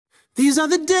These are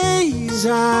the days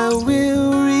I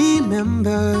will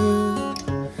remember.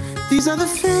 These are the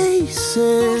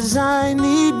faces I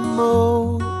need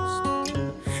most.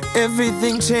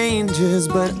 Everything changes,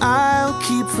 but I'll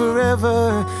keep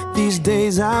forever. These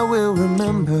days I will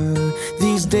remember.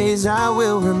 These days I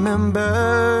will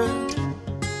remember.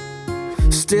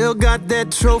 Still got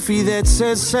that trophy that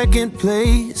says second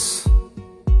place.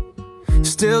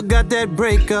 Still got that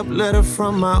breakup letter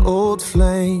from my old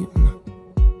flame.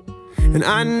 And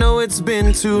I know it's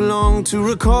been too long to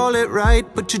recall it right,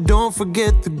 but you don't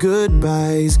forget the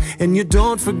goodbyes, and you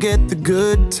don't forget the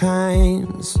good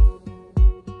times.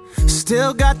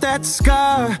 Still got that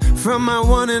scar from my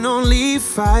one and only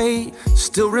fight.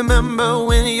 Still remember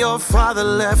when your father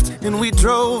left and we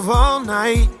drove all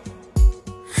night.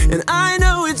 And I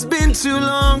know it's been too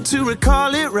long to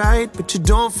recall it right, but you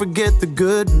don't forget the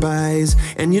goodbyes,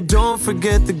 and you don't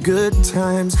forget the good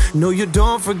times. No, you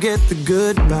don't forget the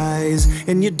goodbyes,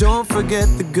 and you don't forget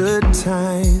the good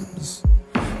times.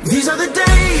 These are the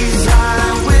days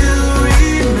I will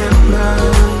remember.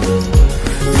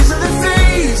 These are the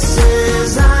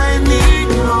faces I need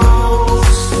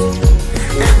most.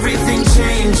 Everything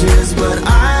changes, but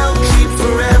I'll keep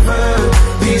forever.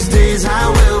 These days I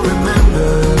will remember.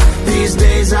 These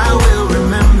days I will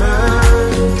remember.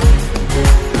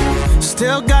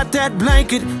 Still got that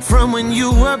blanket from when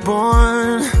you were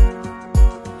born.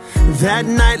 That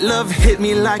night love hit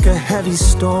me like a heavy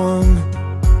storm.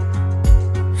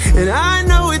 And I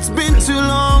know it's been too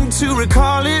long to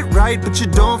recall it right, but you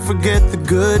don't forget the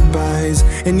goodbyes,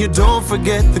 and you don't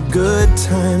forget the good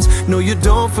times. No, you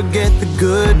don't forget the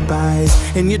goodbyes,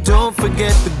 and you don't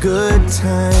forget the good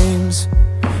times.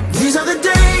 These are the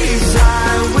days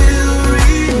I will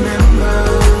remember.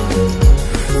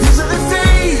 These are the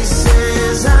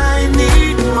faces I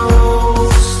need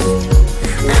most.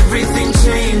 Everything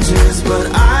changes, but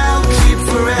I'll keep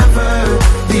forever.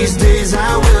 These days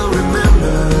I will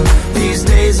remember. These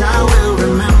days I will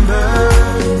remember.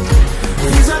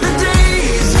 These are the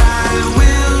days I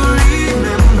will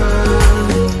remember.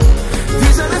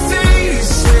 These are the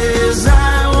faces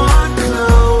I want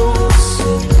close.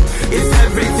 If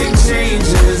everything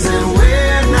changes and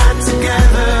we're not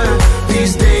together,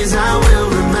 these days I will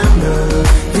remember.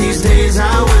 These days I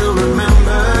will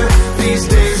remember. These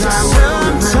days I will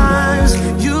remember. Sometimes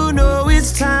you know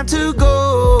it's time to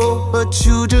go, but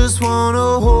you just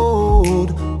wanna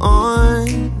hold on.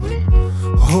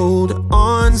 Hold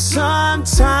on.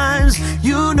 Sometimes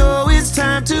you know it's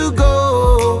time to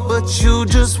go, but you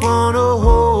just wanna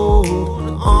hold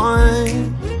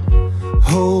on.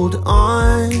 Hold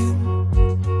on.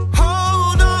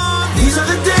 Hold on. These are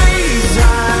the days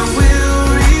I will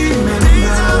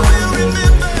remember.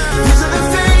 These are the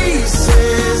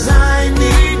faces I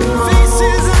need most.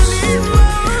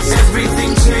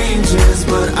 Everything changes,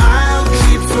 but I'll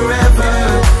keep forever.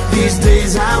 These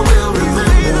days I will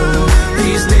remember.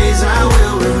 These days I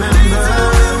will remember.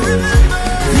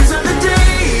 These are the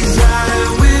days I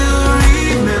will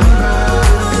remember.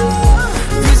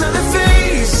 These are the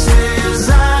faces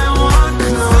I want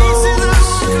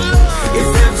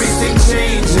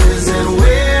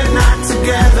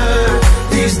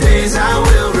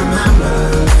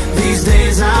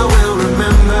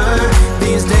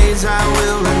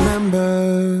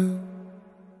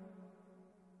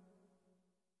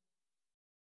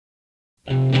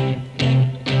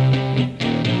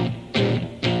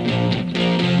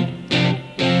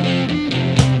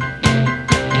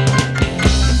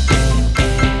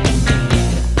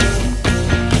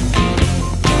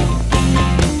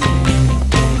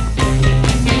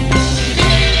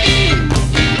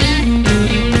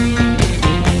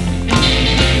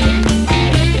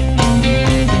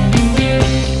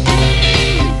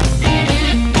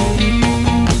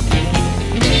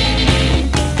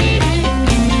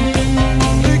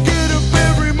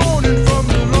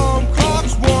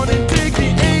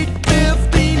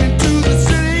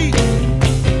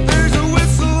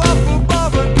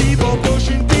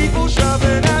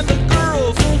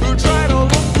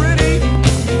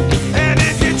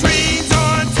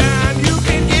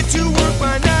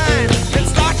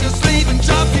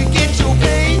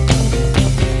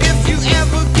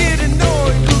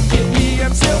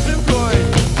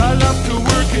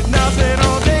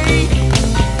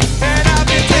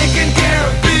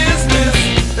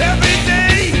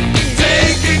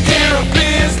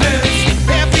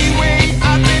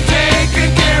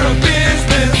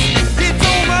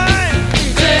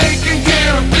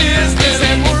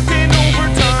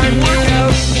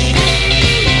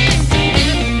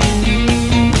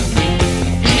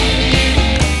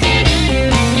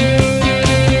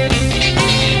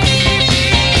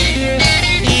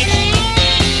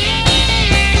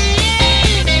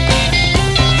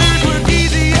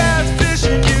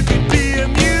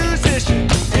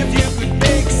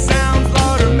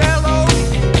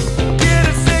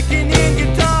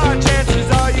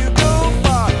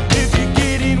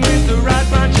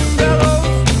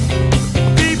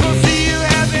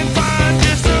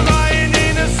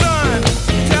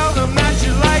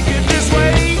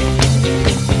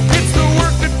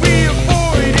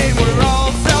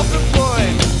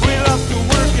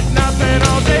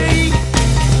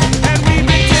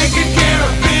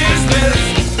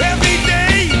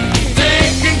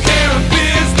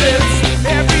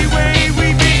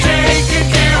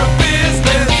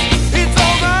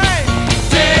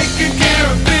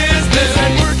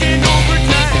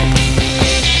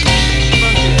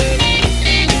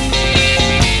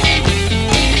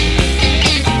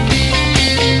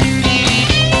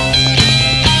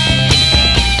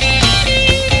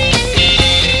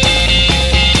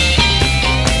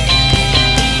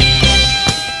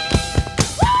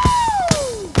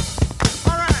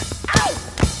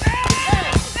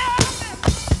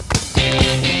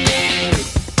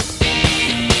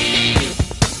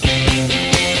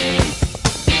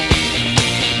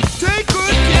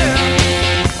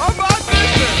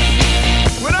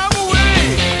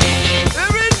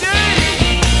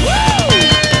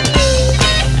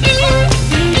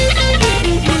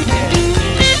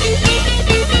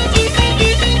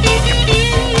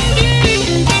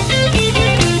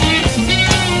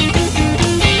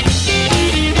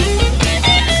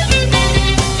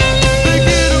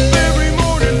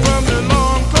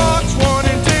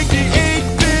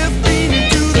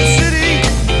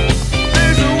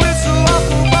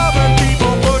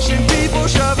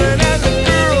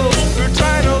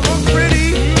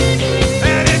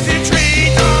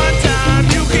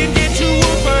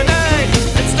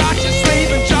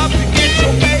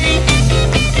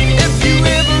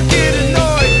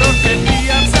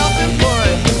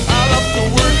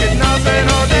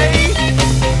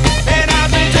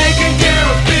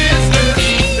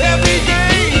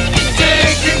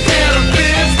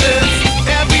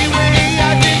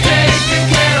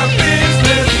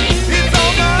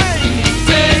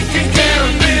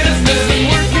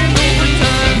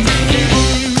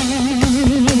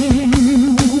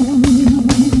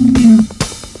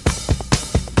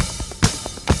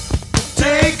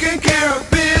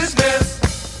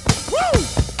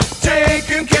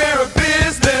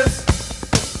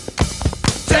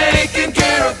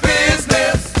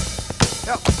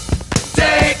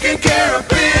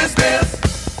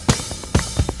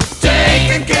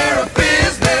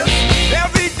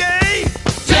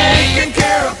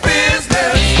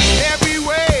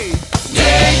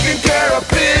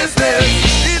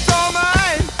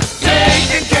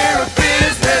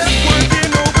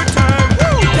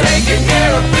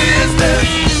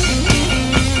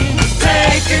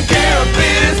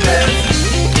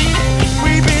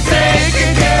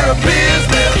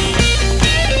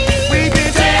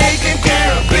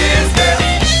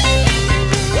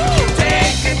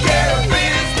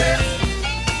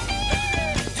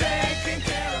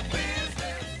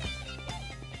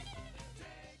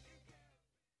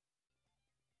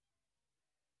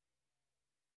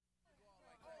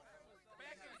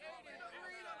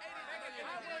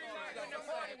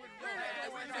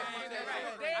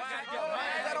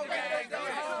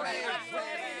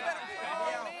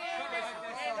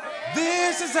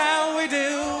This is how we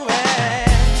do it.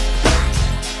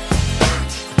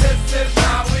 This is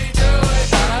how we do it.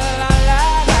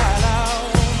 Sha-la-la-la-la.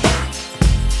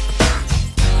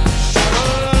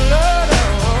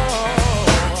 Sha-la-la-la-la.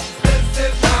 This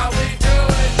is how we do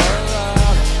it.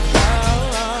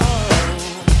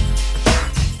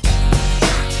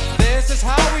 This is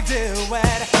how we do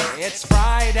it. It's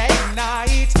Friday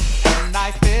night and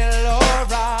I feel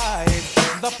alright.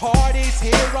 The party's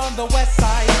here on the west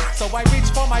side, so I reach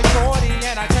for my 40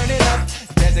 and I turn it up.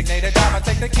 Designated driver,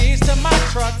 take the keys to my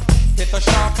truck. Hit the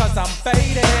shop cause I'm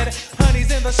faded.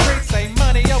 Honey's in the streets, say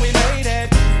money, yo, we made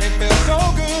it. It feels so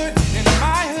good in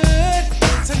my hood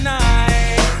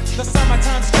tonight. The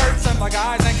summertime skirts and the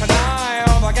guys ain't canine.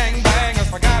 All the gangbangers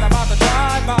forgot about the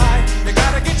drive-by. You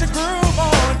gotta get your groove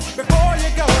on before you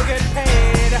go get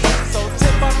paid. So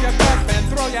tip up your cup and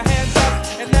throw your hands up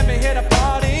and let me hear the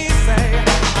party say,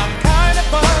 I'm kinda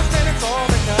buzzed and it's all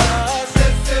because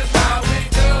This is how we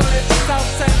do it. South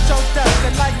Central does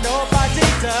it like nobody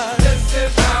does. This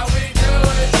is how we do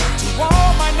it. To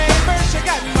all my neighbors, you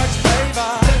got much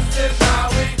flavor. This is how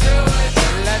we do it.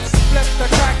 Let's flip the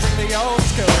track with the old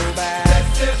school back.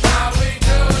 This is how we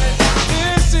do it.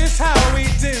 This is how we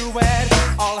do it.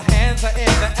 All hands are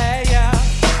in the air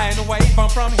and wave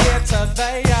from here to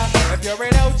there. If you're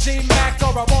an OG Mac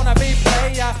or a wannabe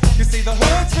player, you see the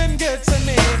hood's been good to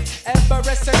me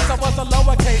ever since I was a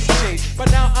lowercase G. But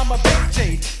now I'm a big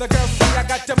G. The girls see I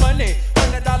got your money,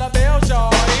 $100 bills,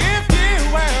 y'all. If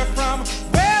you were from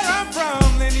where I'm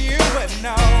from, then you would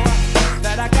know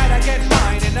that I gotta get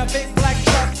mine in a big black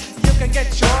truck. You can get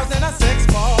yours in a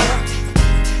 6-4.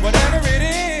 Whatever it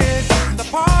is, the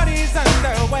party's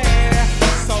underway.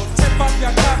 So tip up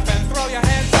your cup and throw your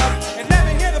hands up and let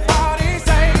me hear the party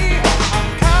say, I'm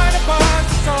kinda buzzed,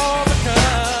 it's all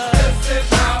because This is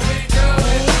how we do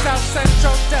it. South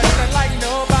Central does it like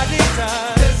nobody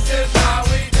does. This is how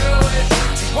we do it.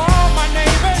 To all my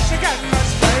neighbors, you got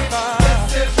much flavor.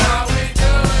 This is how we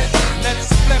do it. Let's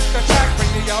flip the track,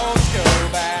 bring the old school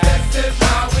back. This is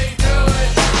how we do it.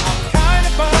 I'm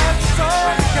kinda buzzed, it's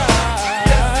all because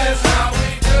This is how we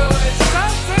do it.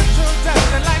 South Central does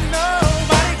it like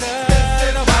nobody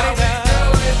does. Nobody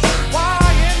does.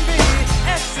 YNB,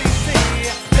 SCC.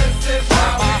 This is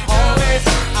how My we do it. homies,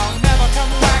 I'll never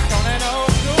come back on an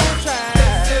old school track.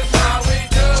 This is how we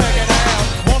do Check it. it out.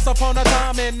 Once upon a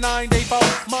time in '94,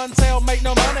 Montel made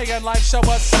no money and life show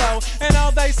was slow. And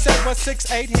all they said was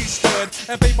 6'8" he stood.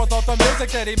 And people thought the music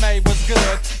that he made was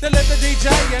good. They lived the DJ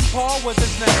and Paul was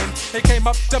his name. He came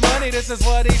up to money, this is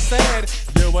what he said.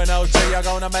 You and OG are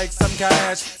gonna make some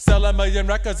cash. Sell 1 million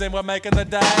records and we're making the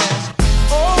dash.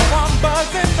 Oh, I'm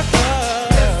buzzing the club.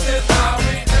 This is how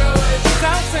we do it.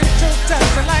 South Central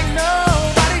does it like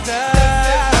nobody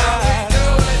does. Do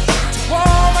it. To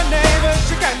all my neighbors,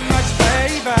 you got much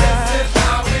flavor. This is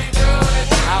how we do it.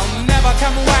 I'll never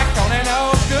come whack on an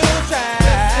old school track.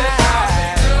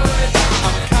 Do it.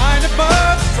 I'm kinda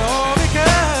buzzed, so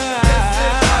because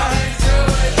Do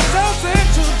it. South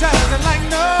Central does it like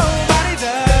nobody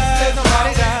does.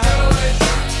 Nobody does.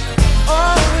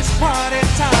 Oh, it's party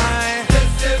time.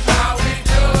 This is how we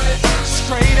do it.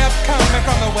 Straight up coming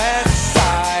from the west